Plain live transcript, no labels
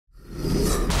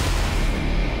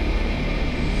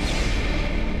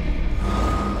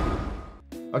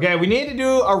Okay, we need to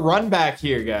do a run back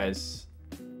here, guys.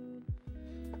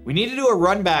 We need to do a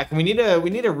run back, and we need to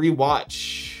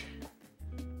rewatch.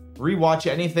 Rewatch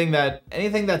anything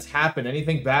that's happened,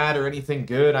 anything bad or anything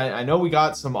good. I know we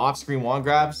got some off-screen wand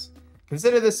grabs.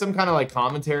 Consider this some kind of like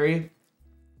commentary.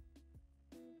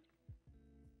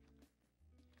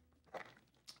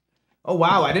 Oh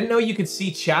wow, I didn't know you could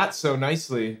see chat so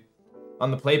nicely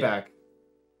on the playback.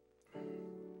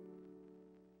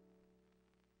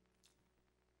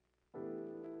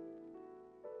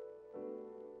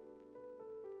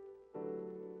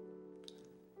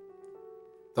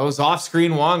 Those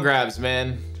off-screen wand grabs,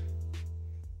 man.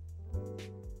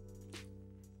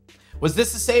 Was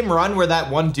this the same run where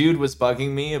that one dude was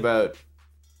bugging me about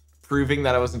proving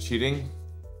that I wasn't cheating?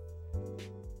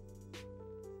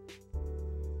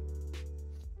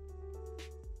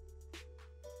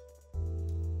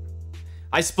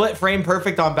 I split frame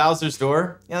perfect on Bowser's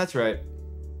door. Yeah, that's right.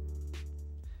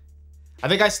 I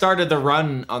think I started the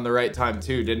run on the right time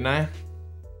too, didn't I?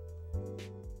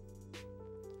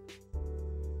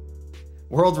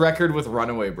 World record with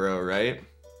Runaway Bro, right?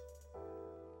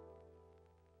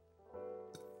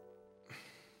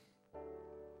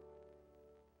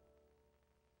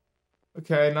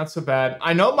 Okay, not so bad.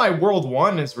 I know my World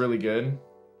 1 is really good.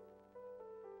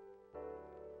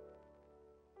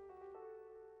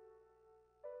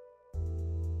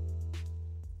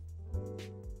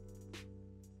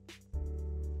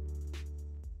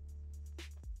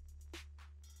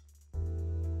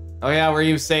 Oh yeah, were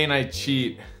you saying I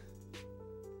cheat?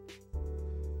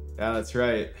 Yeah, that's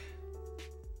right.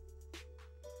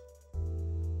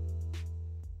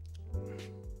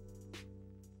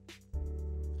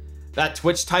 That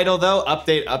Twitch title though,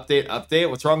 update, update, update.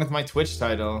 What's wrong with my Twitch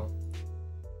title?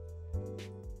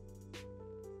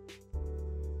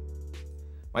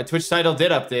 My Twitch title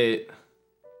did update.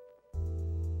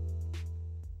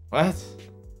 What?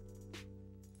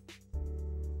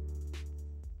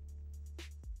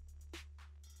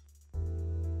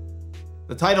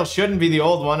 The title shouldn't be the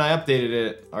old one. I updated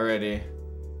it already.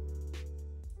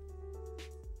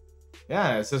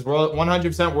 Yeah, it says world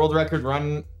 100% world record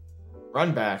run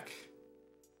back.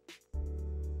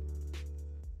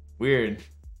 Weird.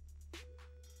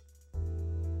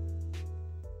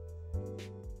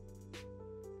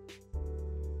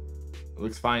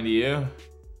 Looks fine to you?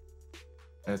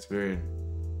 That's weird.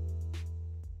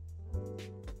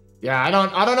 Yeah, I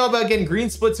don't know about getting green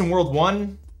splits in World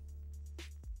 1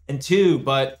 and 2,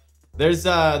 but there's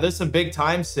some big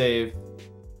time save.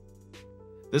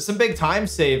 There's some big time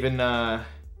save in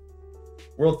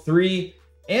World 3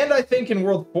 and I think in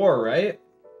World 4, right?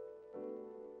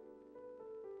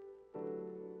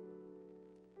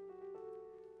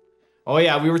 Oh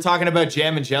yeah, we were talking about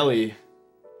Jam and Jelly.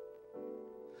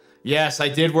 Yes, I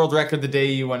did world record the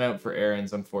day you went out for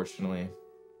errands, unfortunately.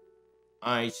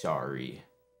 I'm sorry.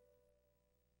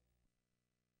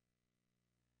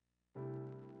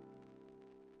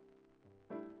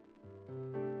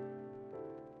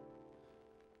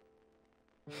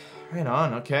 Right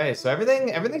on. Okay, so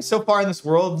everything so far in this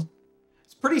world,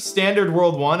 it's pretty standard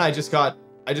World 1. I just got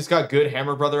good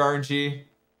Hammer Brother RNG.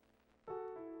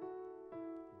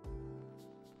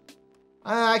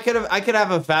 I could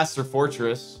have a faster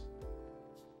fortress.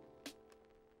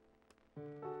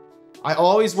 I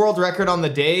always world record on the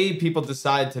day people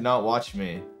decide to not watch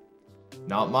me.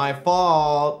 Not my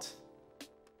fault.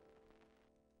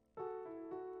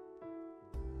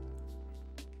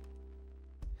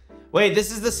 Wait,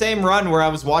 this is the same run where I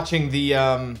was watching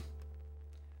the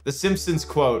Simpsons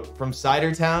quote from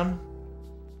Cider Town.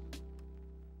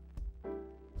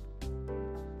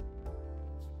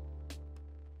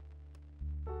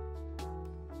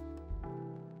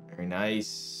 Very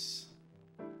nice.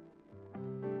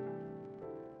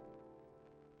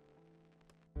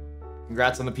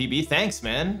 Congrats on the PB. Thanks,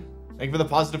 man. Thank you for the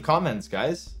positive comments,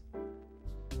 guys.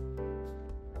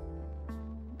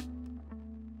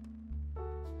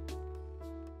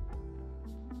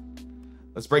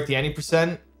 Let's break the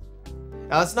 90%.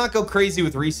 Now, let's not go crazy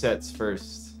with resets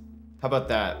first. How about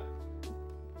that?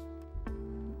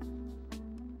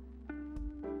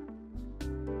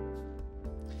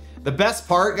 The best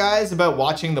part, guys, about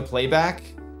watching the playback.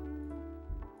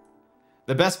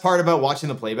 The best part about watching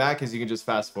the playback is you can just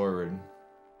fast forward.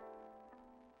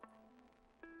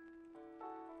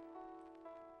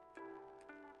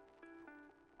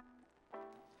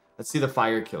 Let's see the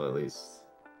fire kill at least.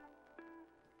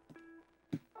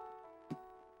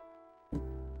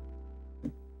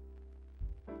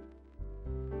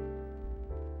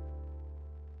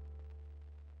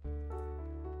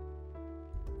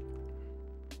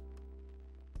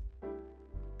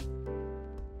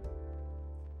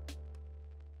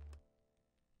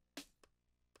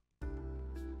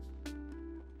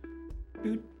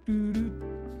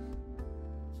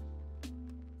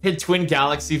 Hit Twin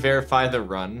Galaxy, verify the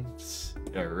run.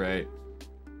 Yeah, right.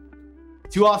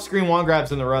 2 off-screen wand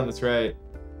grabs in the run, that's right.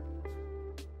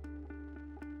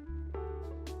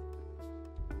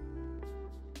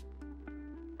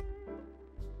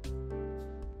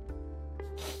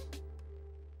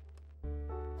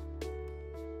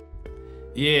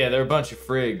 Yeah, they're a bunch of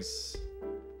frigs.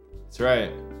 That's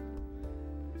right.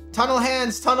 Tunnel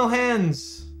hands, tunnel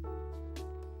hands.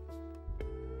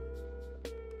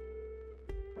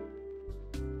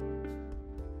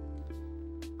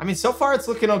 I mean, so far it's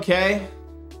looking okay.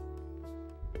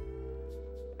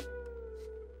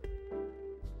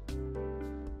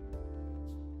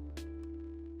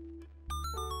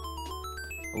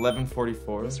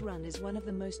 $11.44. This run is one of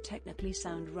the most technically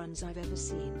sound runs I've ever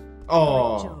seen.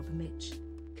 Oh, great job, Mitch.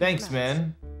 Thanks, Congrats.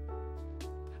 man.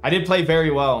 I did play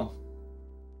very well.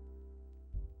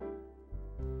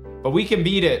 But we can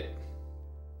beat it.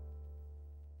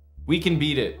 We can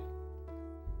beat it.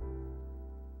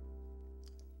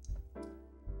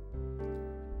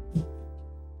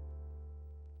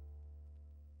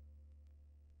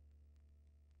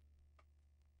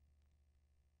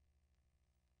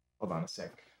 Hold on a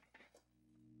sec.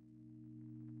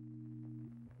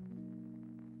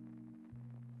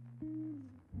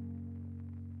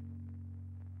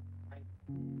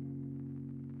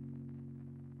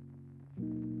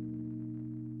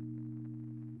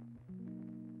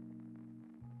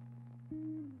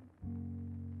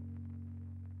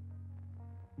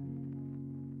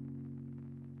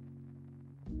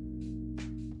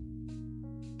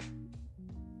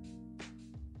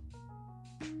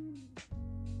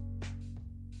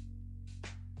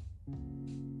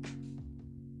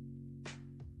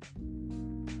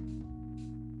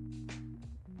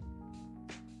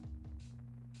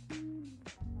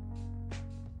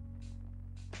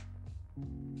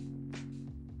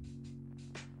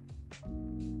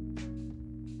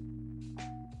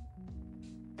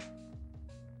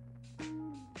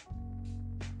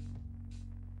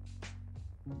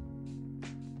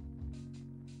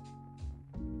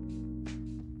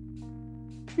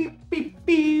 Beep, beep,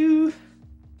 beep.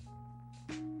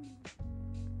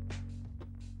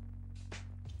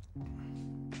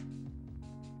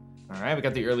 All right, we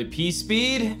got the early P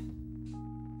speed.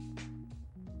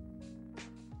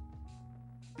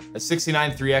 A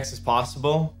 69 3x is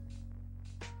possible.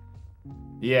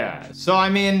 Yeah, so I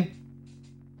mean,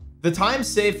 the time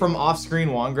saved from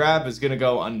off-screen wand grab is gonna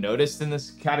go unnoticed in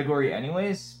this category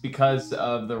anyways because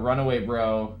of the runaway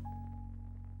bro.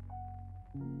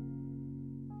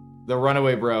 The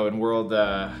runaway bro in World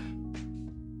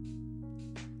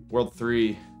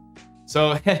 3.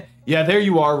 So, yeah, there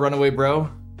you are, runaway bro.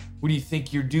 What do you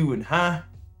think you're doing, huh?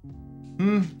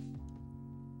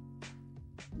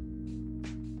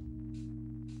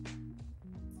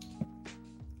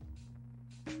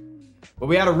 But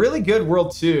we had a really good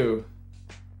World 2.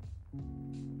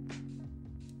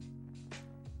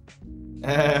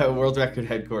 World record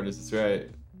headquarters, that's right.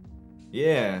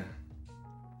 Yeah.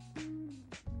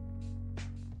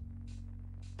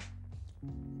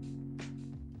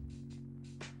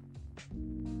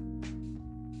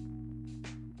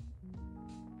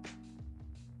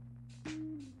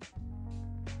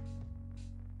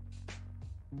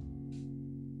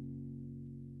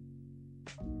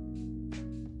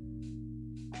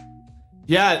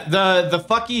 Yeah, the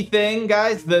fucky thing,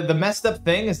 guys, the messed up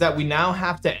thing is that we now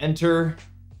have to enter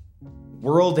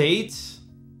World 8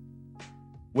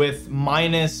 with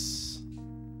minus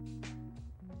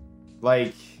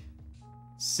like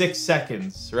 6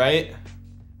 seconds, right?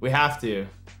 We have to.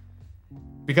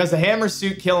 Because the hammer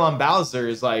suit kill on Bowser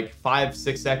is like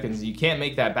 5-6 seconds. You can't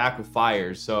make that back with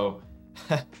fire, so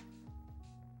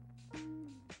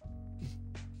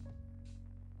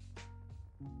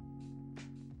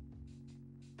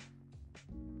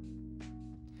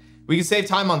we can save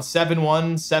time on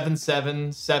 7-1, 7-7,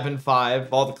 7-5,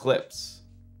 all the clips.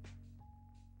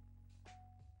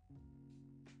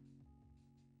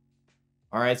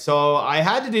 All right, so I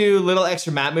had to do little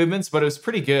extra map movements, but it was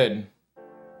pretty good.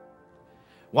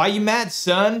 Why you mad,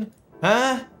 son?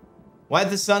 Huh? Why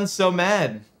the son so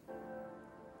mad?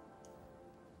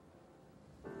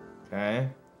 Okay,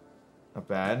 not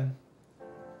bad.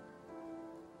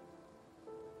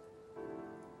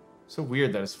 So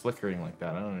weird that it's flickering like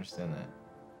that. I don't understand that.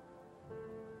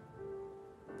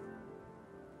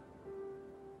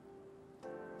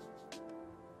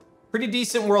 Pretty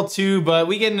decent World 2, but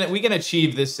we can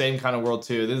achieve this same kind of World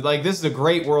 2. This is a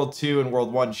great World 2 and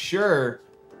World 1, sure,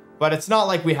 but it's not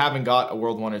like we haven't got a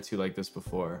World 1 or 2 like this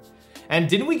before. And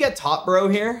didn't we get Top Bro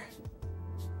here?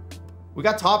 We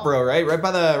got Top Bro, right? Right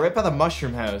by the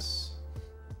mushroom house.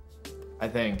 I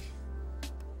think.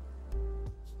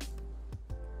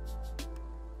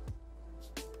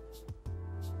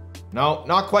 No,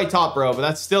 not quite top bro, but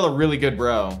that's still a really good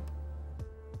bro.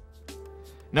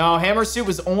 No, Hammer Suit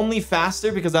was only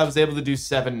faster because I was able to do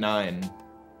 7-9.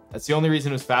 That's the only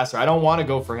reason it was faster. I don't want to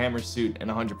go for Hammer Suit and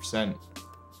 100%.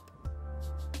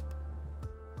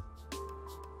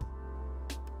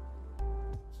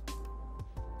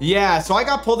 Yeah, so I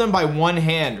got pulled in by one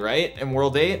hand, right? In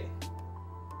World 8.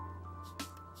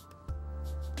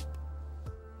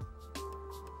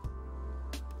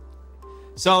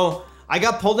 So I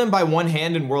got pulled in by one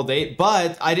hand in World 8,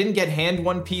 but I didn't get hand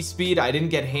 1 piece speed. I didn't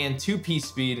get hand 2 piece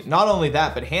speed. Not only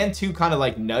that, but hand 2 kind of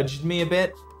like nudged me a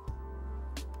bit.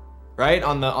 Right?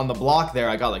 On the block there,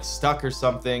 I got like stuck or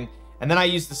something. And then I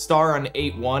used the star on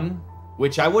 8-1,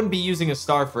 which I wouldn't be using a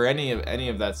star for any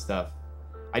of that stuff.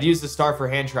 I'd use the star for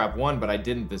hand trap 1, but I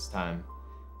didn't this time.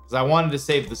 Because I wanted to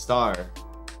save the star.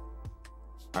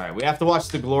 Alright, we have to watch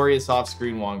the glorious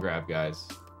off-screen wand grab, guys.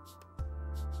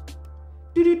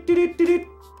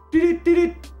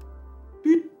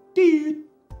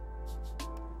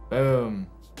 Boom.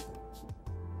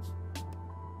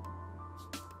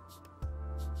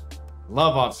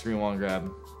 Love off-screen wand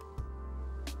grab.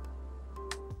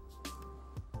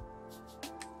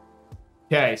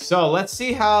 Okay, so let's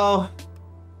see how...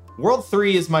 World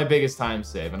 3 is my biggest time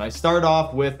save, and I start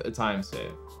off with a time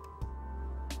save.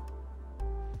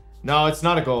 No, it's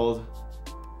not a gold.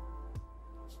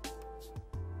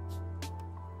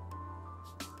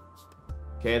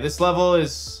 Okay, this level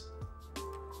is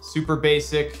super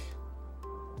basic.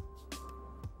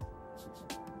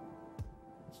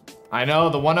 I know,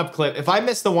 the 1-up clip. If I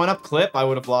missed the 1-up clip, I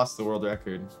would have lost the world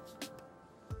record.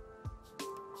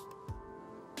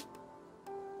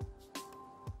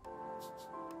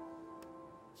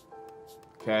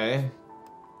 Okay.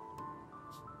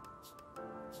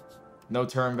 No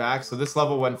turn back, so this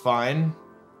level went fine.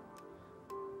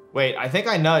 Wait, I think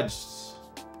I nudged.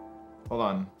 Hold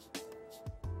on.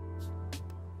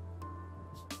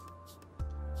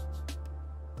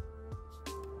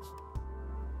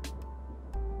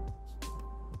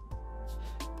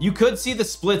 You could see the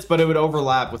splits, but it would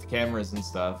overlap with cameras and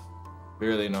stuff.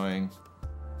 Really annoying.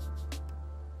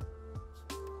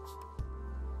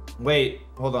 Wait,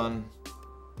 hold on.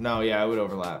 No, yeah, it would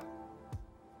overlap.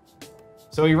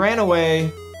 So he ran away.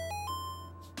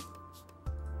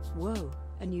 Whoa,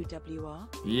 a new WR?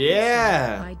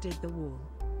 Yeah. I did the wall.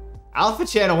 Alpha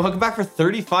Channel, welcome back for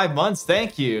 35 months.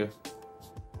 Thank you.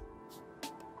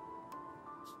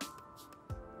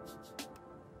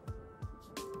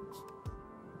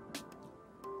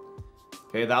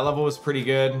 Okay, that level was pretty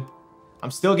good.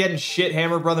 I'm still getting shit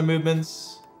Hammer Brother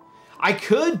movements. I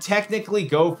could technically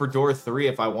go for door 3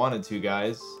 if I wanted to,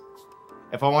 guys.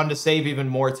 If I wanted to save even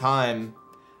more time.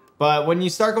 But when you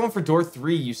start going for door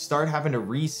 3, you start having to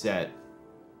reset.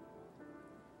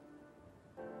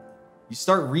 You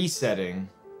start resetting.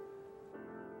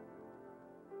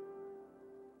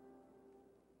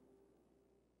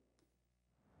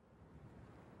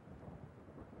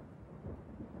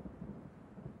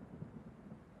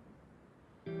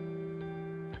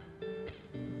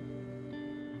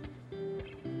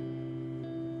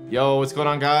 Yo, what's going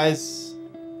on, guys?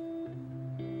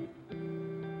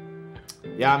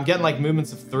 Yeah, I'm getting like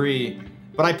movements of 3,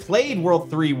 but I played World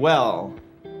 3 well.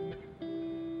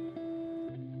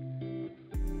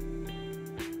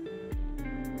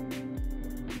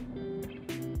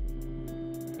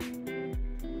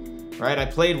 Right, I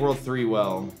played World 3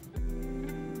 well.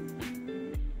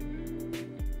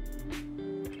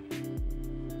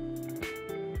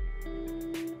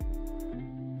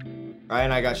 Right,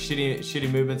 and I got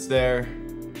shitty movements there.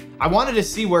 I wanted to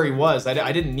see where he was.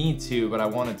 I didn't need to, but I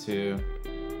wanted to.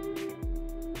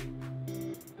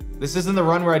 This isn't the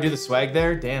run where I do the swag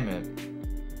there? Damn it.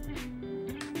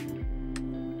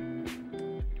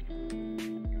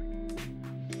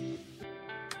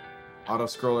 Auto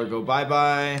scroller go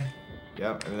bye-bye.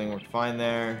 Yep, everything worked fine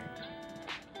there.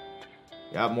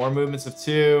 Yep, more movements of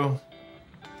 2.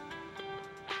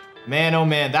 Man, oh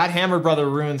man, that Hammer Brother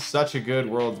ruined such a good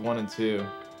Worlds 1 and 2.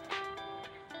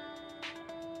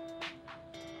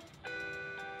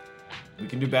 We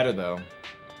can do better, though.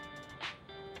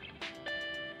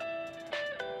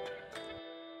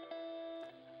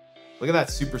 Look at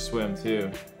that super swim,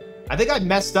 too. I think I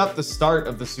messed up the start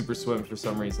of the super swim for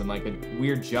some reason. Like a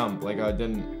weird jump. Like I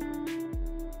didn't...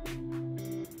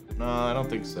 No, I don't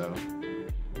think so.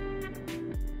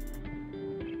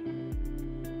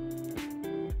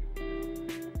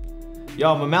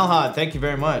 Yo, Mamelhad, thank you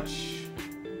very much.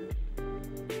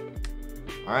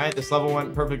 Alright, this level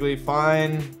went perfectly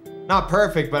fine. Not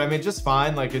perfect, but I mean, just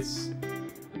fine. Like, it's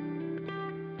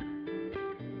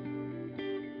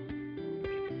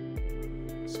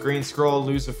Green scroll,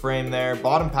 lose a frame there.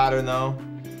 Bottom pattern though.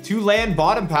 2 land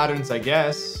bottom patterns, I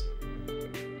guess.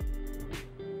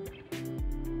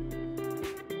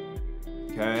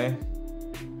 Okay.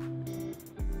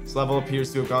 This level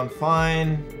appears to have gone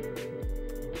fine.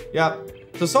 Yep.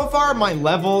 So far my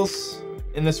levels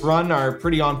in this run are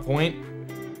pretty on point.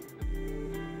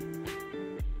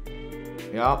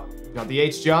 Yep. Got the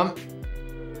H jump.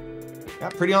 Yeah,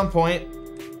 pretty on point.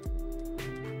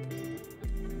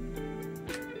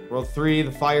 World 3,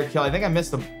 the fire kill. I think I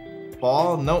missed the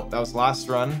ball. Nope, that was last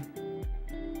run.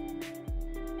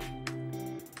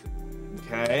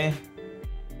 Okay.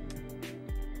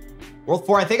 World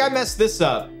 4, I think I messed this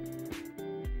up.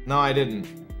 No, I didn't.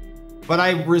 But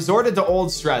I resorted to old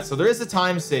strat, so there is a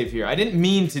time save here. I didn't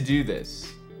mean to do this.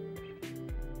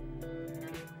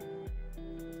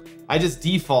 I just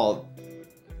default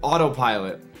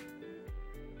autopilot.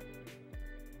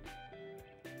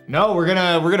 No, we're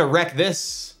gonna wreck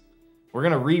this. We're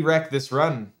gonna re-wreck this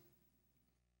run.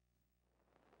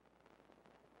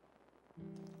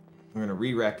 We're gonna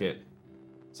re-wreck it.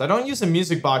 So I don't use a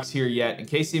music box here yet in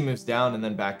case he moves down and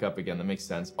then back up again. That makes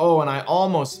sense. Oh, and I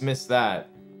almost missed that.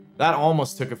 That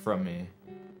almost took it from me.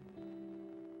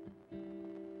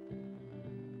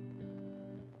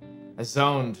 I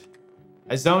zoned.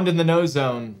 I zoned in the no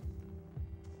zone.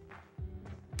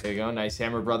 There you go. Nice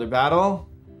Hammer Brother battle.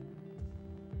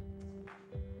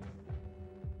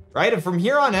 Right, and from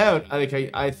here on out,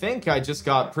 I think I just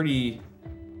got pretty...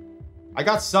 I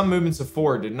got some movements of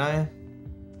 4, didn't I?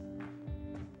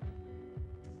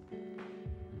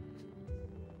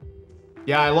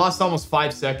 Yeah, I lost almost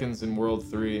 5 seconds in World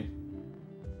 3.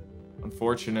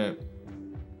 Unfortunate.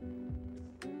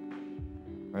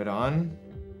 Right on.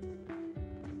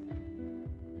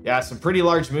 Yeah, some pretty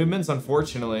large movements,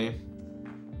 unfortunately.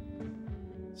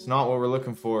 It's not what we're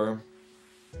looking for.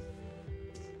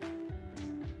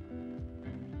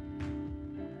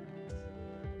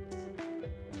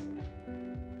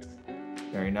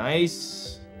 Very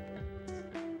nice.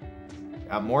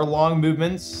 Got more long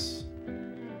movements.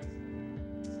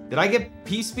 Did I get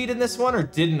P-speed in this one or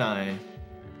didn't I?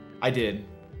 I did.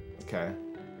 Okay.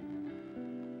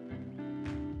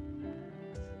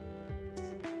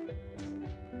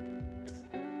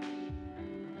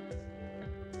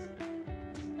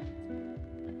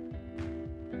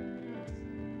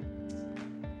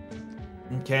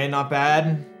 Okay, not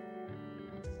bad.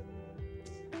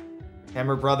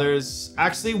 Hammer Brothers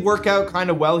actually work out kind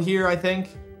of well here, I think.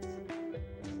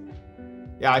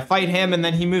 Yeah, I fight him and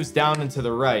then he moves down and to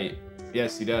the right.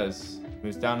 Yes, he does.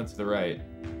 Moves down and to the right.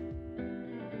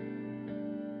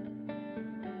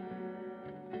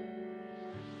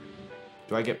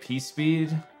 Do I get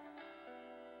P-speed?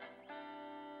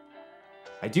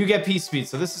 I do get P-speed,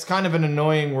 so this is kind of an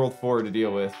annoying World 4 to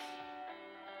deal with.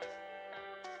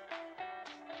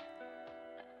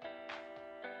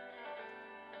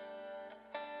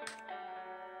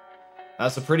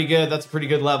 That's a pretty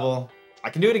good level. I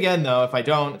can do it again though. If I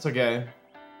don't, it's okay.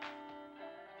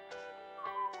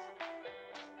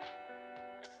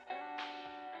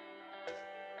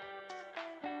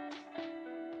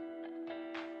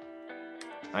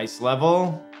 Nice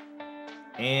level.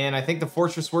 And I think the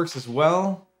fortress works as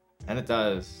well. And it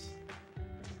does.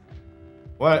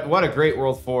 What a great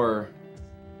World 4.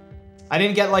 I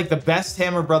didn't get like the best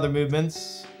Hammer Brother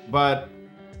movements, but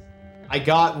I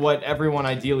got what everyone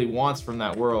ideally wants from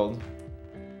that world.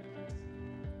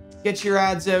 Get your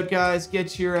ads out, guys.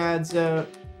 Get your ads out.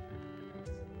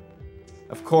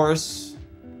 Of course.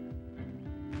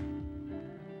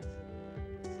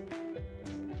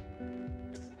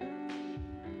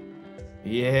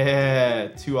 Yeah,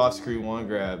 2 off-screen 1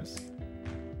 grabs.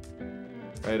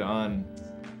 Right on.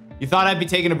 You thought I'd be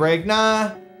taking a break?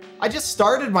 Nah, I just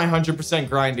started my 100%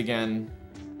 grind again.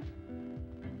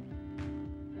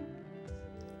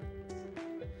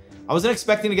 I wasn't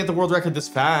expecting to get the world record this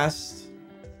fast.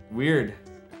 Weird.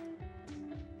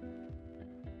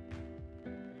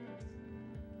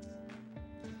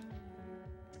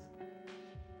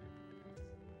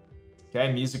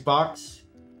 Okay, music box.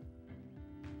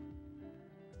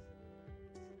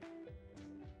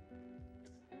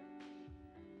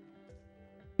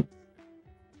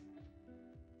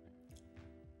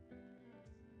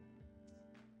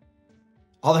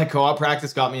 All that co-op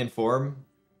practice got me in form.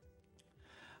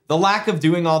 The lack of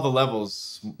doing all the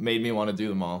levels made me want to do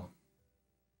them all.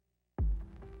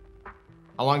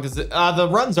 How long does it... the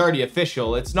run's already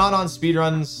official. It's not on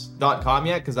speedruns.com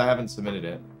yet because I haven't submitted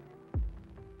it.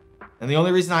 And the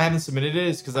only reason I haven't submitted it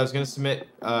is because I was going to submit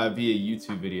via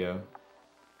YouTube video.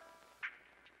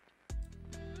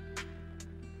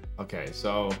 Okay,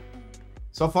 so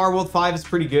So far, World 5 is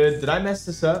pretty good. Did I mess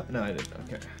this up? No, I didn't.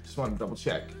 Okay, just want to double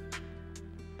check.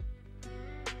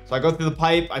 So I go through the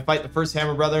pipe. I fight the first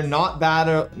Hammer Brother. Not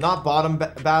bottom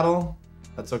battle.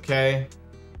 That's okay.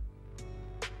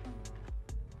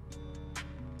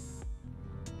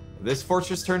 This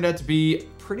fortress turned out to be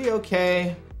pretty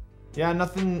okay. Yeah,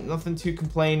 nothing too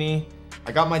complainy.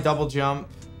 I got my double jump.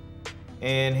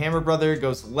 And Hammer Brother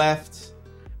goes left.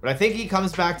 But I think he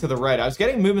comes back to the right. I was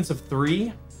getting movements of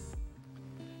 3.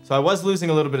 So I was losing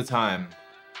a little bit of time.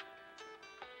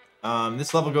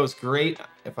 This level goes great,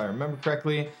 if I remember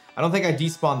correctly. I don't think I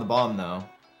despawned the bomb, though.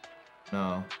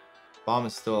 No. Bomb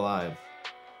is still alive.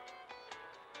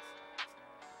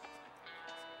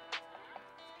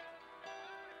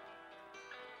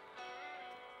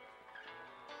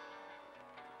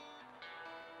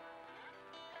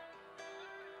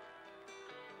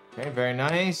 Okay, very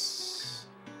nice.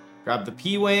 Grab the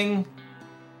P-Wing.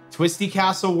 Twisty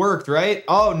Castle worked, right?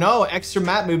 Oh, no. Extra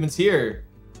map movements here.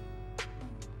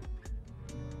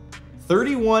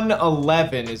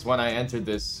 31:11 is when I entered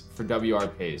this for WR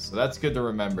pace. So that's good to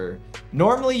remember.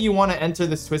 Normally, you want to enter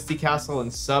this Twisty Castle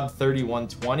in sub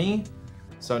 31:20.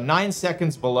 So 9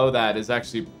 seconds below that is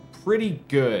actually pretty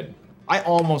good. I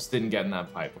almost didn't get in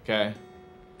that pipe, okay?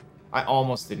 I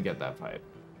almost didn't get that pipe.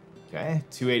 Okay,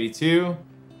 282.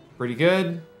 Pretty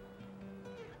good.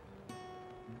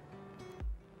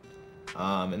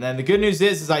 And then the good news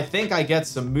is I think I get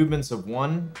some movements of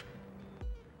 1.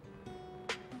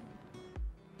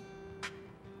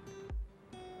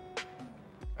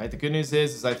 Right, the good news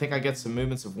is I think I get some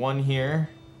movements of 1 here.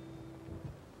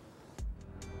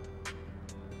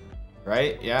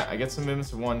 Right, yeah, I get some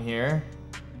movements of 1 here.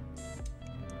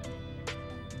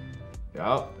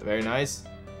 Yep, very nice.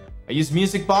 I use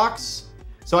Music Box.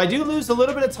 So I do lose a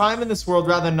little bit of time in this world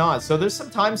rather than not. So there's some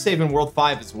time save in World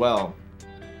 5 as well.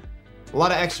 A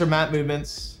lot of extra map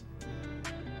movements.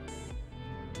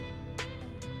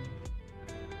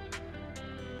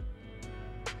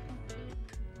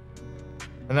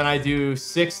 And then I do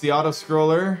 6, the auto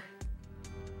scroller.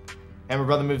 Hammer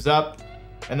Brother moves up.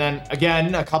 And then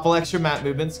again, a couple extra map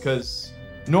movements because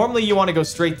normally you want to go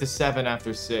straight to 7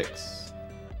 after 6.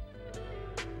 So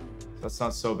that's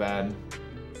not so bad.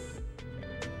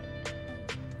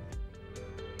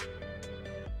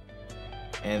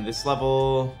 And this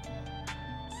level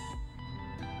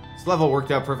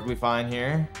worked out perfectly fine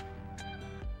here.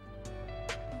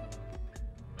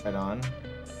 Right on.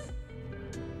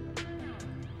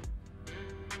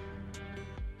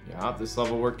 Yeah, this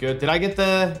level worked good. Did I get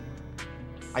the...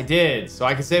 I did. So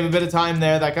I can save a bit of time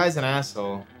there. That guy's an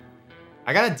asshole.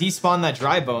 I gotta despawn that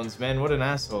dry bones, man. What an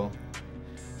asshole.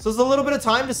 So there's a little bit of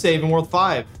time to save in World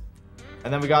 5.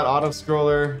 And then we got auto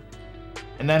scroller.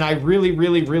 And then I really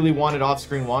wanted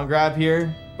off-screen wand grab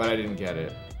here, but I didn't get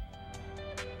it.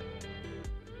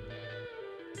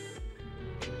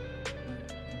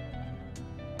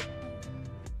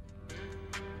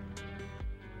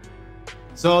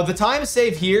 So the time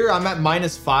save here, I'm at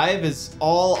 -5, is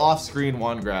all off-screen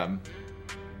wand grab.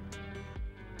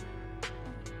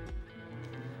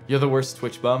 You're the worst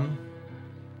Twitch bum.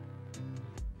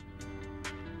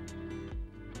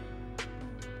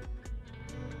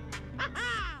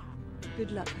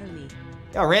 Good luck, homie.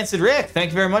 Yeah, Rancid Rick, thank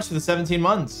you very much for the 17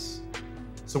 months.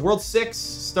 So World 6,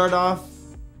 start off.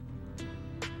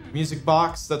 Music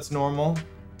Box, that's normal.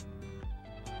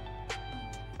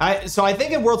 So I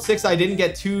think in World 6, I didn't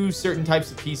get 2 certain types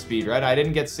of P-Speed, right? I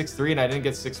didn't get 6.3 and I didn't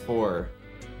get 6.4.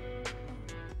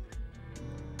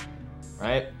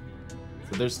 Right?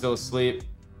 So they're still asleep.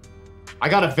 I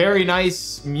got a very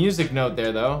nice music note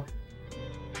there, though.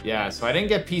 Yeah, so I didn't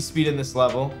get P-Speed in this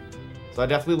level. So I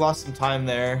definitely lost some time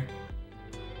there.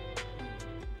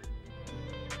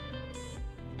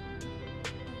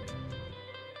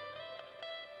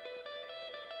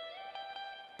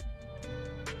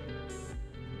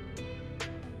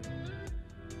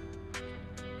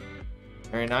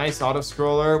 Very nice, auto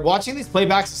scroller. Watching these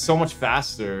playbacks is so much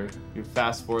faster. You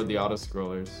fast forward the auto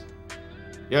scrollers.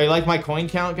 Yo, you like my coin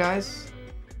count, guys?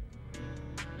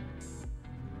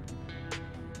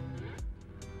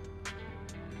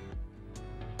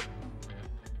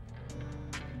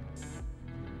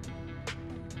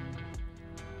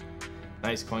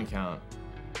 Nice coin count.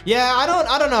 Yeah, I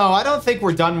don't know. I don't think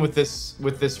we're done with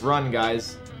this run,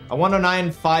 guys. A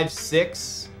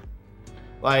 109.56.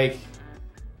 Like,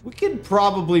 we could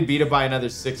probably beat it by another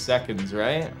 6 seconds,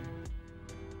 right?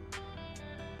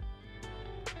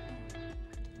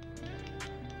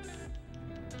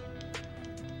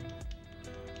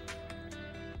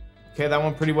 Okay, that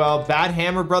went pretty well. Bad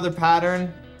Hammer Brother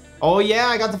pattern. Oh yeah,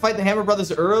 I got to fight the Hammer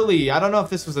Brothers early. I don't know if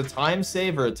this was a time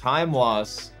save or a time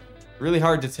loss. Really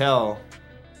hard to tell.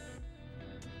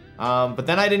 But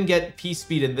then I didn't get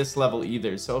P-Speed in this level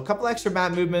either. So a couple extra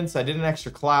map movements. I did an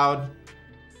extra cloud.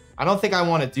 I don't think I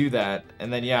want to do that.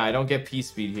 And then, yeah, I don't get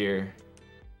P-Speed here.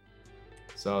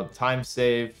 So time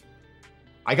save.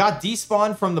 I got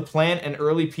despawn from the plant and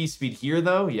early P-Speed here,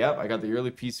 though. Yep, I got the early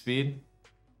P-Speed.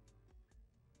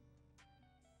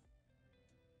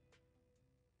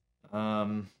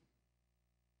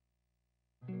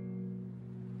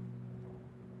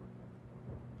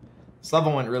 This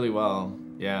level went really well.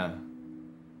 Yeah.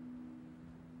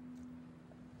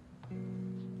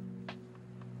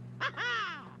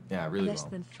 Yeah, really Less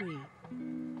well. than 3.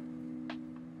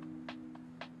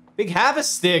 Big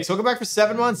Havasticks, welcome back for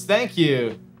 7 months. Thank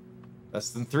you. Less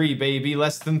than 3, baby.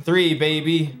 Less than 3,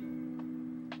 baby.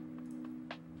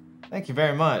 Thank you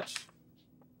very much.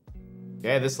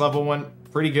 Okay, this level went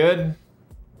pretty good.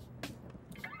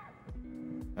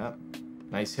 Yep.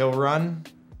 Nice hill run.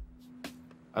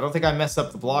 I don't think I messed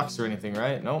up the blocks or anything,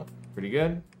 right? Nope. Pretty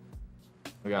good.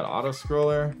 We got auto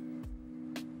scroller.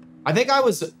 I think I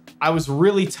was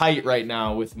really tight right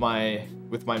now with my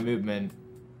movement.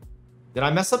 Did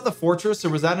I mess up the fortress or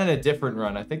was that in a different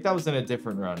run? I think that was in a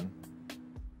different run.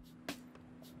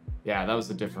 Yeah, that was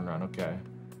a different run. Okay.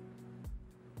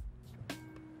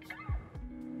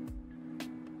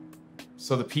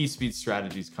 So the P-Speed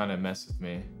strategies kind of mess with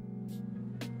me.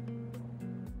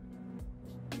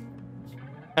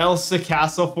 Elsa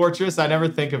Castle Fortress? I never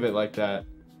think of it like that.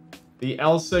 The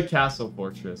Elsa Castle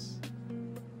Fortress.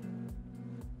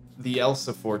 The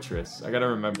Elsa Fortress. I gotta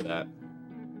remember that.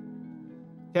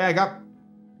 Okay, I got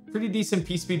pretty decent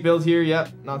P-Speed build here.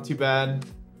 Yep, not too bad.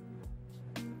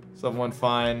 Level 1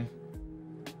 fine.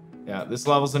 Yeah, this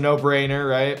level's a no-brainer,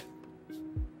 right?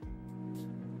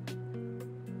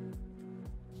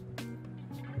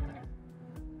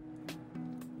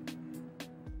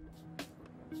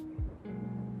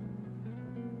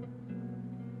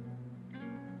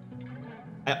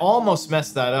 I almost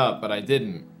messed that up, but I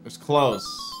didn't. It was close.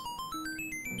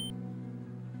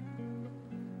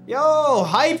 Yo,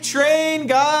 Hype Train,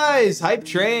 guys! Hype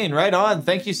Train, right on.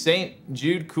 Thank you, Saint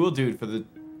Jude Cool Dude, for the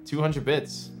 200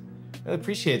 bits. Really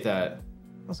appreciate that.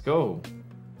 Let's go.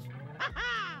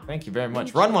 Thank you very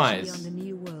much. Runwise. On the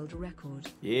new world record.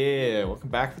 Yeah, welcome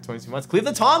back for 22 months.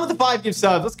 Cleveland Tom with the 5 gift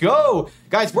subs. Let's go.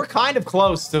 Guys, we're kind of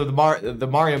close to the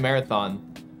Mario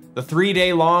Marathon. The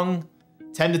 3-day long,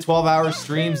 10 to 12 hour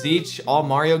streams each, all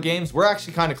Mario games. We're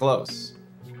actually kind of close.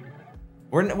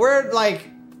 We're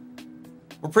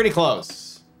pretty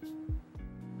close.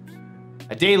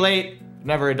 A day late,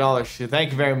 never a dollar shit.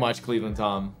 Thank you very much, Cleveland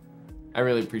Tom. I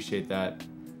really appreciate that.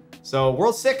 So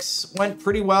World 6 went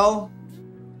pretty well.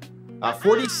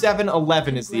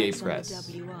 47-11 is the A-Press.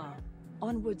 WR.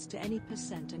 Onwards to any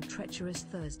percent and treacherous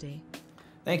Thursday.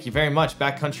 Thank you very much,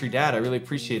 Backcountry Dad. I really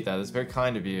appreciate that. That's very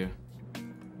kind of you.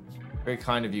 Very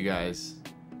kind of you guys.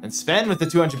 And Sven with the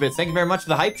 200 bits. Thank you very much for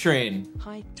the Hype Train.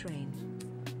 Hype Train.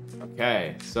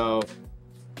 Okay, so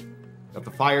got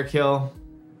the fire kill.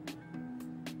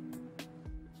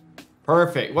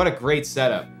 Perfect. What a great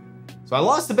setup. So I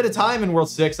lost a bit of time in World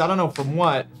 6. I don't know from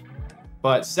what,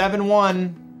 but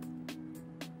 7-1.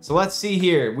 So let's see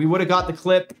here. We would have got the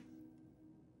clip.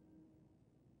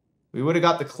 We would have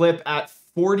got the clip at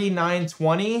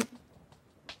 49-20.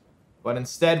 But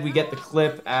instead, we get the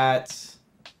clip at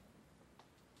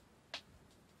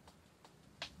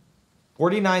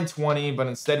 49-20. But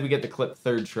instead, we get the clip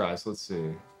third try. So let's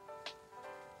see.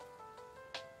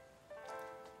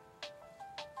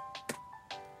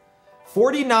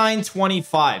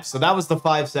 $49.25. So that was the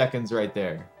 5 seconds right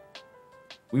there.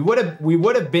 We would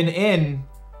have been in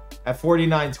at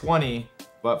 49.20,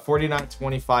 but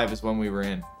 49.25 is when we were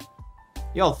in.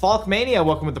 Yo, Falkmania,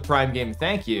 welcome with the Prime game.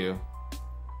 Thank you.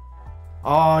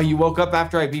 Oh, you woke up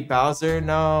after I beat Bowser?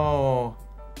 No.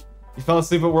 You fell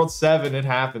asleep at World 7. It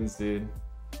happens, dude.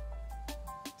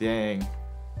 Dang.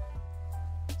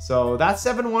 So that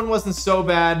 7-1 wasn't so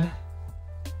bad.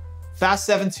 Fast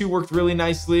 7-2 worked really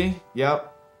nicely.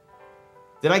 Yep.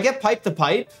 Did I get pipe to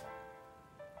pipe?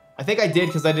 I think I did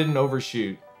because I didn't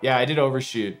overshoot. Yeah, I did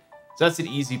overshoot. So that's an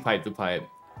easy pipe to pipe.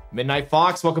 Midnight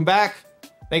Fox, welcome back.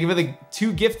 Thank you for the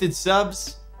 2 gifted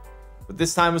subs. But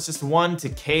this time was just 1 to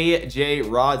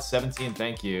KJ Rod 17.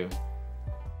 Thank you.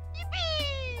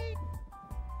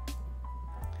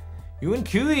 You and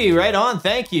Cooey, right on.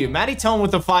 Thank you. Matty Tone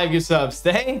with the 5 gift subs.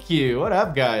 Thank you. What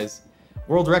up, guys?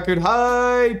 World record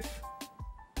hype.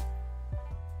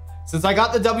 Since I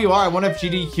got the WR, I wonder if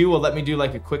GDQ will let me do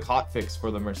like a quick hotfix for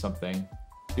them or something.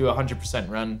 Do a 100%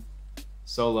 run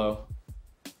solo.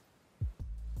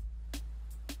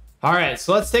 All right,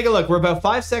 so let's take a look. We're about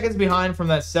 5 seconds behind from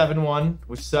that 7-1,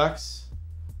 which sucks.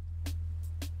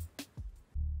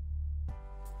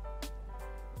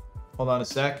 Hold on a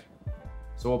sec.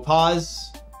 So we'll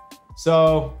pause.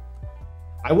 So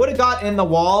I would have got in the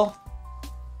wall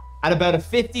at about a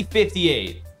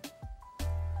 50-58.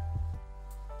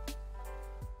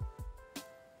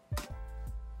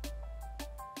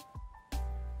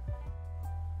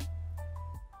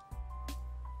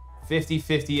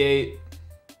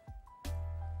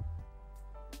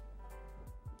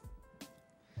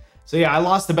 So yeah, I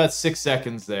lost about 6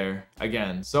 seconds there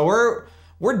again. So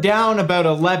we're down about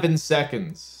 11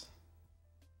 seconds.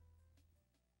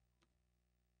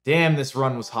 Damn, this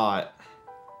run was hot.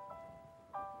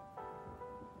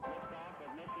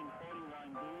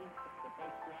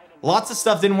 Lots of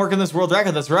stuff didn't work in this world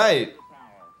record, that's right.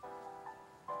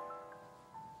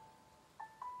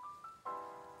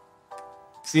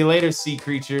 See you later, sea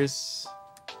creatures.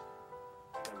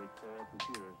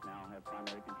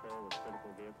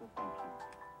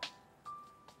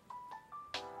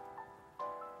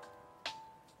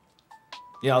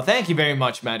 Yeah, thank you very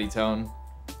much, Matty Tone.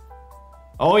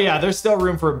 Oh yeah, there's still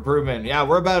room for improvement. Yeah,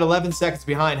 we're about 11 seconds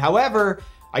behind. However,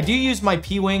 I do use my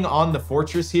P-Wing on the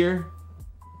Fortress here.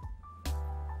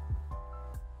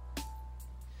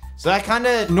 So that kind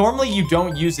of, normally you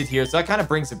don't use it here, so that kind of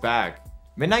brings it back.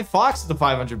 Midnight Fox with the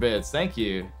 500 bits, thank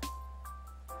you.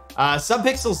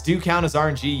 Subpixels do count as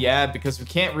RNG, yeah, because we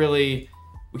can't really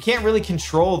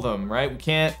control them, right?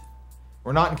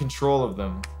 We're not in control of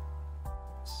them.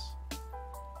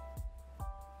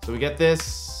 So we get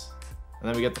this, and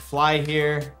then we get the fly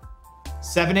here.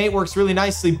 7-8 works really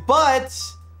nicely, but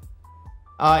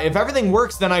if everything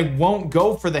works, then I won't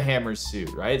go for the hammer suit,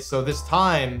 right? So this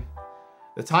time,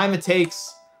 the time it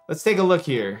takes, let's take a look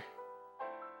here.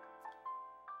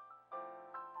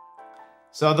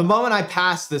 So the moment I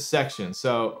pass this section,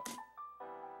 so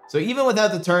even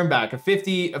without the turn back, a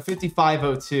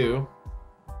 5502.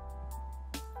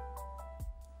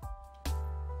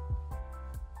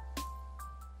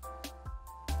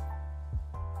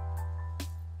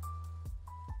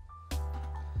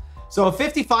 So a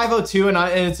 5502 and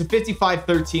it's a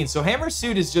 5513. So hammer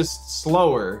suit is just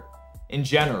slower in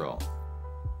general,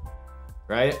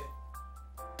 right?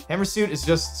 Hammer suit is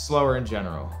just slower in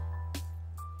general.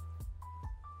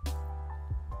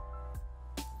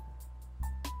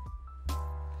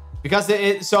 Because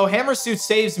so hammer suit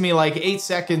saves me like 8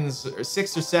 seconds or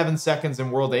 6 or 7 seconds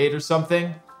in world 8 or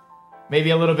something.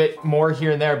 Maybe a little bit more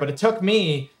here and there, but it took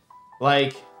me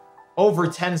like over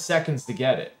 10 seconds to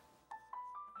get it.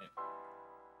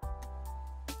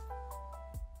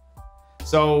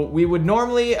 So we would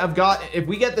normally have got, if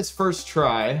we get this first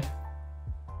try,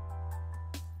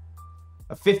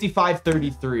 a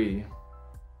 5533.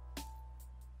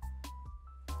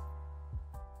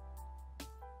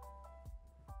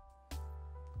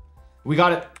 We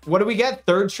got it. What did we get?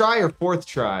 Third try or fourth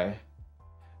try?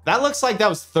 That looks like that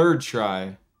was third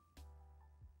try.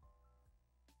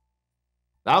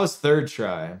 That was third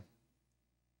try.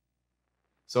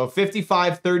 So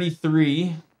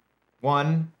 5533.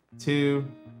 1, 2,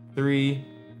 3,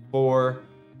 4,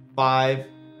 5,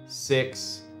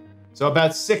 6. So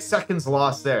about 6 seconds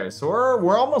lost there. So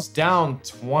we're almost down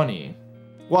 20.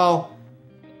 Well,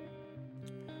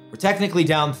 we're technically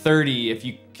down 30 if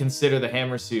you consider the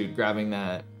hammer suit grabbing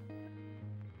that.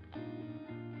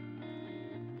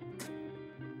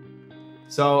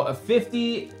 So a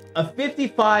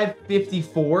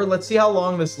 55-54. Let's see how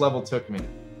long this level took me.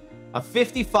 A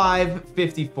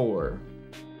 55-54.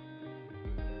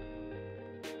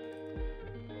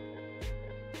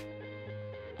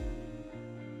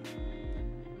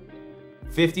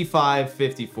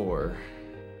 $55.54.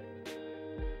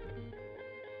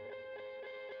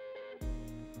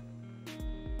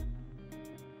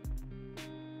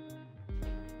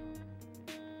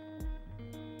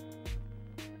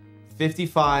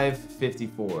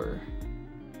 $55.54.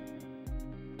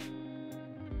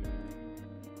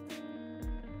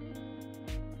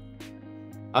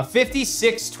 A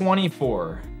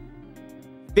 56.24.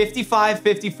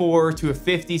 55.54 to a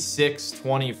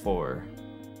 56.24.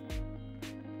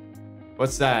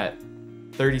 What's that?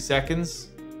 30 seconds?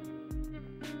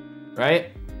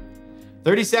 Right?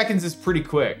 30 seconds is pretty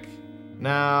quick.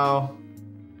 Now,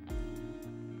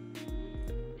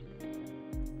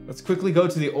 let's quickly go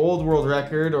to the old world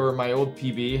record or my old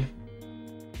PB.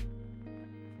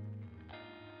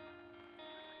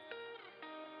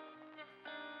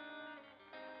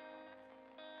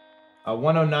 A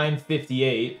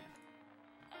 109.58.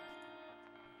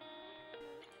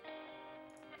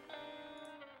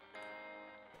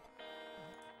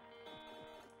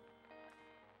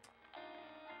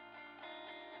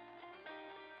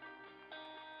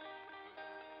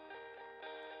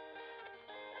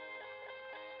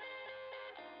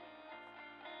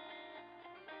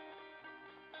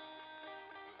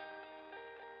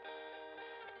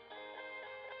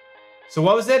 So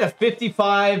what was it? A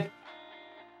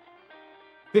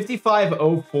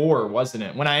 5504, wasn't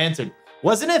it, when I entered?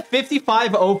 Wasn't it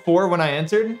 5504 when I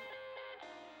entered?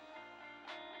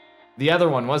 The other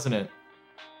one, wasn't it?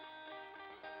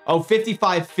 Oh,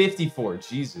 5554.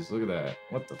 Jesus, look at that.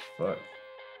 What the fuck?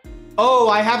 Oh,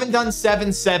 I haven't done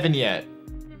 7-7 yet.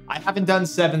 I haven't done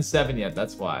 7-7 yet.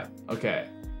 That's why. Okay.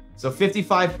 So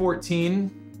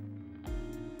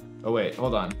 5514. Oh, wait.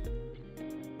 Hold on.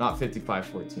 Not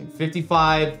 5514.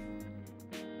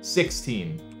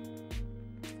 5516.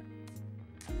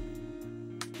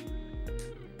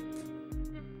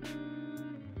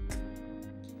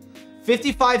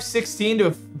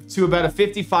 5516 to about a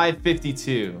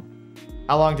 5552.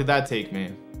 How long did that take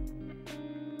me?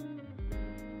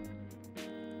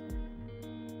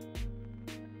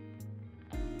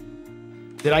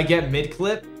 Did I get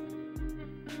mid-clip?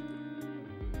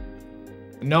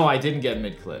 No, I didn't get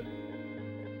mid-clip.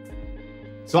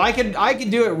 So I could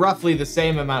do it roughly the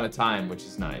same amount of time, which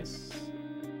is nice.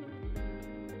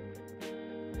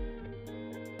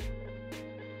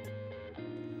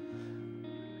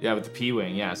 Yeah, with the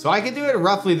P-Wing, yeah. So I could do it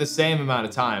roughly the same amount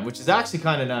of time, which is actually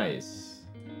kind of nice.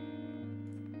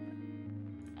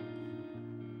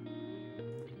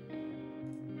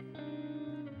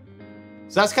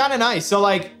 So that's kind of nice. So,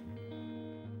 like,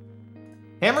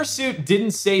 Hammer Suit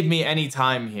didn't save me any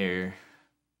time here.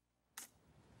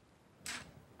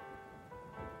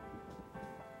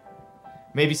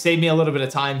 Maybe save me a little bit of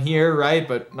time here, right?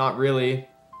 But not really.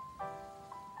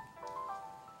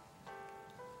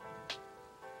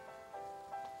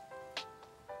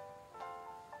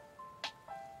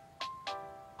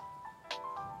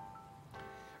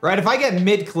 Right, if I get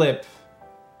mid-clip,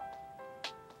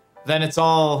 then it's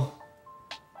all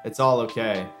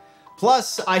okay.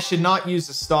 Plus, I should not use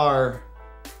a star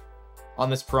on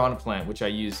this Piranha Plant, which I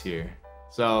use here.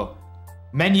 So,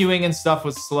 menuing and stuff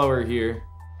was slower here.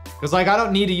 Because, like, I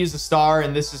don't need to use a star,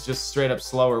 and this is just straight up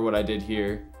slower what I did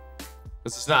here.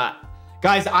 This is not...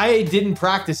 Guys, I didn't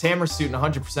practice Hammer Suit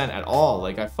 100% at all.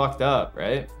 Like, I fucked up,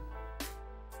 right?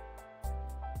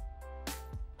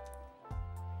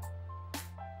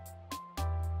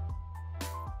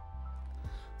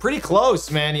 Pretty close,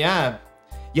 man, yeah.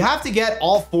 You have to get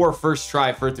all 4 first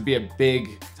try for it to be a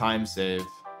big time save.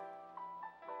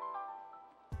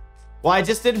 Well, I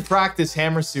just didn't practice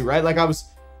Hammer Suit, right? Like,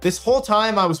 this whole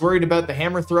time I was worried about the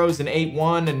hammer throws in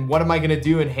 8-1 and what am I gonna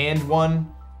do in hand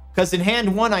 1? Because in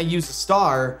hand 1 I use a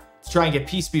star to try and get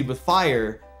P-Speed with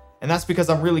fire, and that's because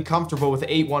I'm really comfortable with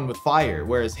 8-1 with fire.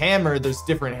 Whereas hammer, there's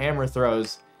different hammer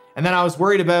throws. And then I was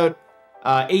worried about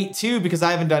 8-2 because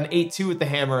I haven't done 8-2 with the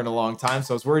hammer in a long time,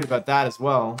 so I was worried about that as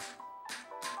well.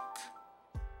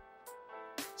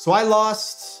 So I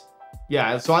lost,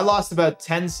 yeah, so I lost about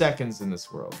 10 seconds in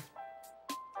this world.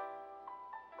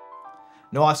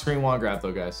 No off-screen wand grab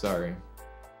though, guys, sorry.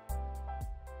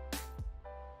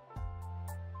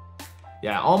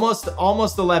 Yeah, almost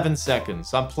 11 seconds.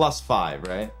 So I'm +5,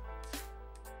 right?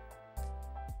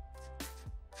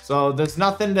 So there's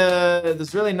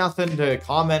really nothing to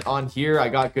comment on here. I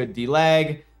got good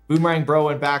D-lag. Boomerang Bro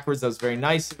went backwards. That was very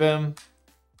nice of him.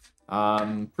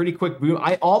 Pretty quick boom.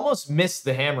 I almost missed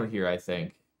the hammer here, I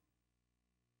think.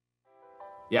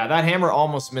 Yeah, that hammer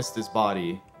almost missed his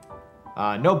body.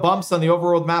 No bumps on the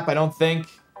overworld map, I don't think.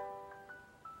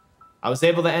 I was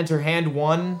able to enter hand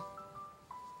 1.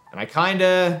 And I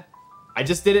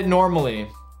just did it normally.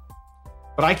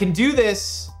 But I can do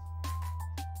this.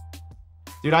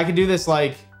 Dude, I could do this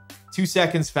like 2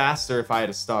 seconds faster if I had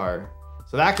a star.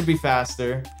 So that could be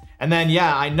faster. And then,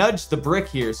 yeah, I nudged the brick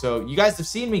here. So you guys have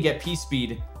seen me get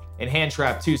P-Speed in hand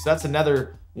trap too. So that's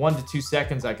another 1 to 2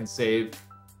 seconds I can save.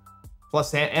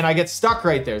 Plus, and I get stuck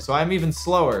right there. So I'm even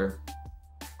slower.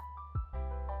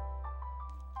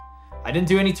 I didn't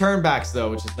do any turnbacks though,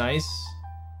 which is nice.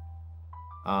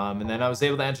 And then I was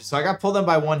able to enter. So I got pulled in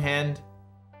by 1 hand.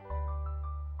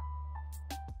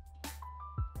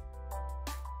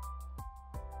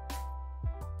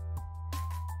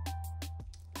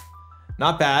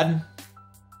 Not bad.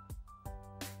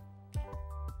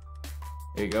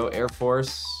 There you go, Air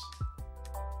Force.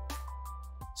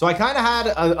 So I kind of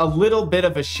had a little bit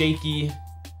of a shaky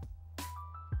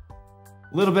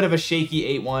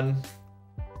 8-1.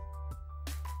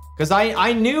 Because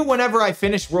I knew whenever I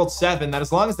finished World 7 that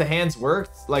as long as the hands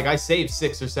worked, like I saved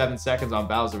 6 or 7 seconds on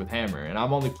Bowser with hammer, and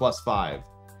I'm only +5.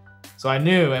 So I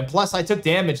knew, and plus I took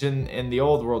damage in the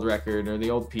old world record, or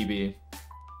the old PB.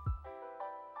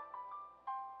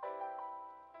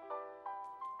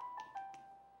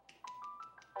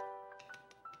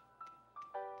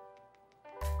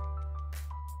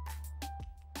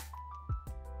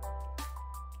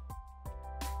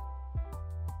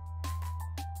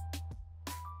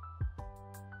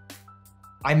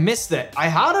 I missed it.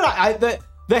 How did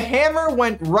the hammer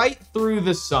went right through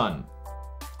the sun.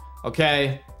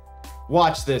 Okay.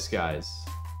 Watch this, guys.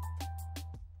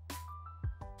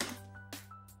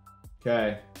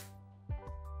 Okay.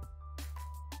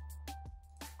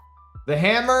 The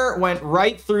hammer went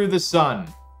right through the sun.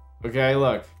 Okay,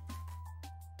 look.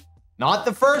 Not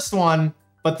the first one,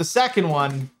 but the second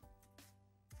one.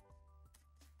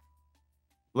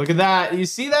 Look at that. You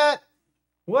see that?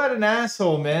 What an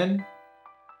asshole, man.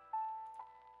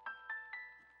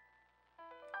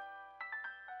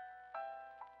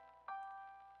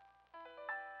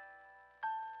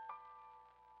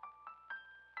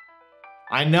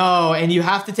 I know, and you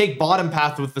have to take bottom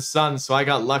path with the sun, so I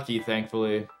got lucky,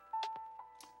 thankfully.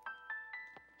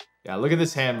 Yeah, look at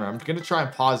this hammer. I'm gonna try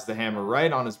and pause the hammer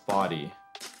right on his body.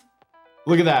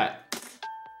 Look at that.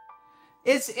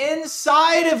 It's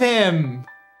inside of him!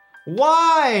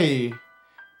 Why?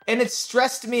 And it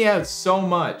stressed me out so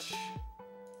much.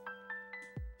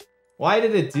 Why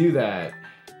did it do that?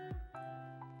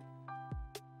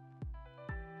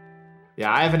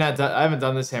 Yeah, I haven't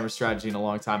done this hammer strategy in a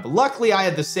long time, but luckily I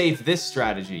had to save this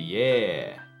strategy.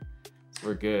 Yeah, so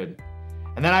we're good.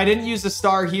 And then I didn't use the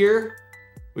star here,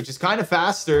 which is kind of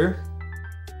faster.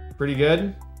 Pretty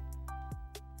good.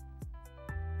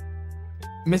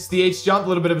 Missed the H jump, a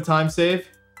little bit of a time save.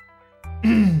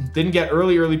 Didn't get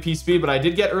early P speed, but I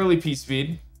did get early P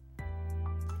speed.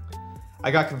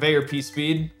 I got conveyor P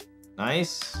speed.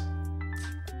 Nice.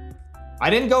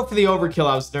 I didn't go for the overkill,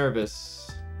 I was nervous.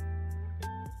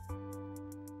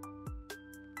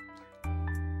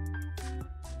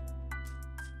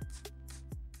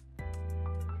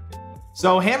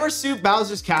 So Hammer Suit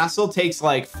Bowser's Castle takes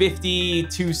like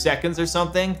 52 seconds or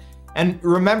something. And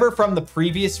remember from the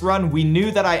previous run, we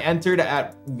knew that I entered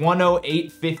at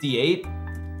 108.58.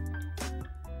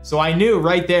 So I knew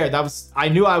right there, I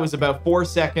knew I was about 4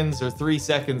 seconds or 3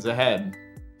 seconds ahead.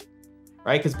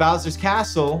 Right? Because Bowser's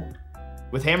Castle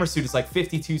with Hammer Suit is like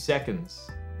 52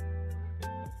 seconds.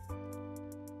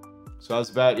 So I was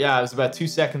about 2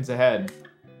 seconds ahead.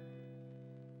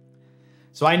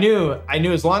 So I knew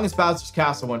as long as Bowser's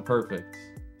Castle went perfect.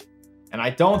 And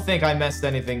I don't think I messed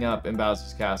anything up in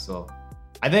Bowser's Castle.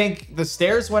 I think the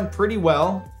stairs went pretty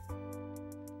well.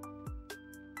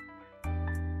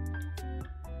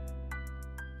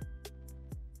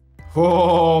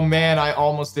 Oh man, I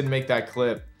almost didn't make that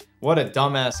clip. What a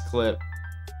dumbass clip.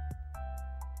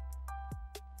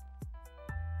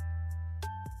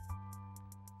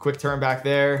 Quick turn back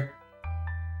there.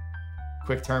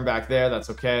 Quick turn back there, that's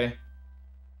okay.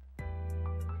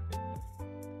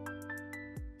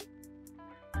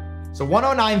 So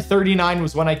 109.39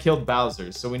 was when I killed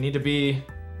Bowser. So we need to be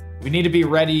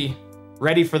ready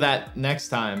for that next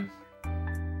time.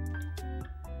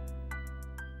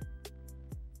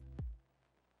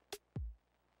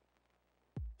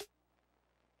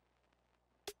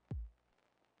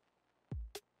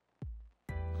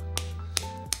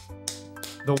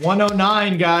 The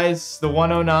 109, guys, the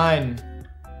 109.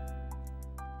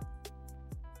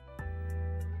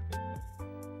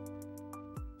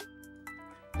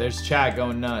 There's chat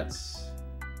going nuts.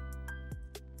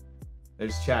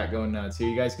 There's chat going nuts. Here,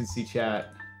 you guys can see chat.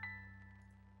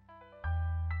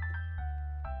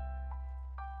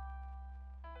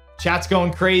 Chat's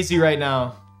going crazy right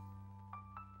now.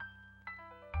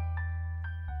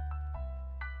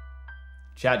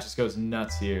 Chat just goes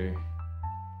nuts here.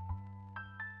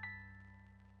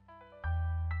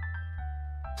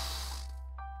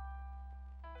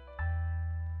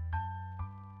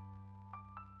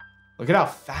 Look at how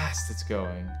fast it's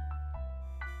going.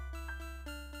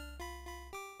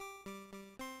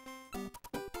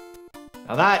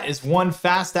 Now that is one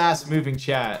fast-ass moving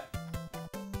chat.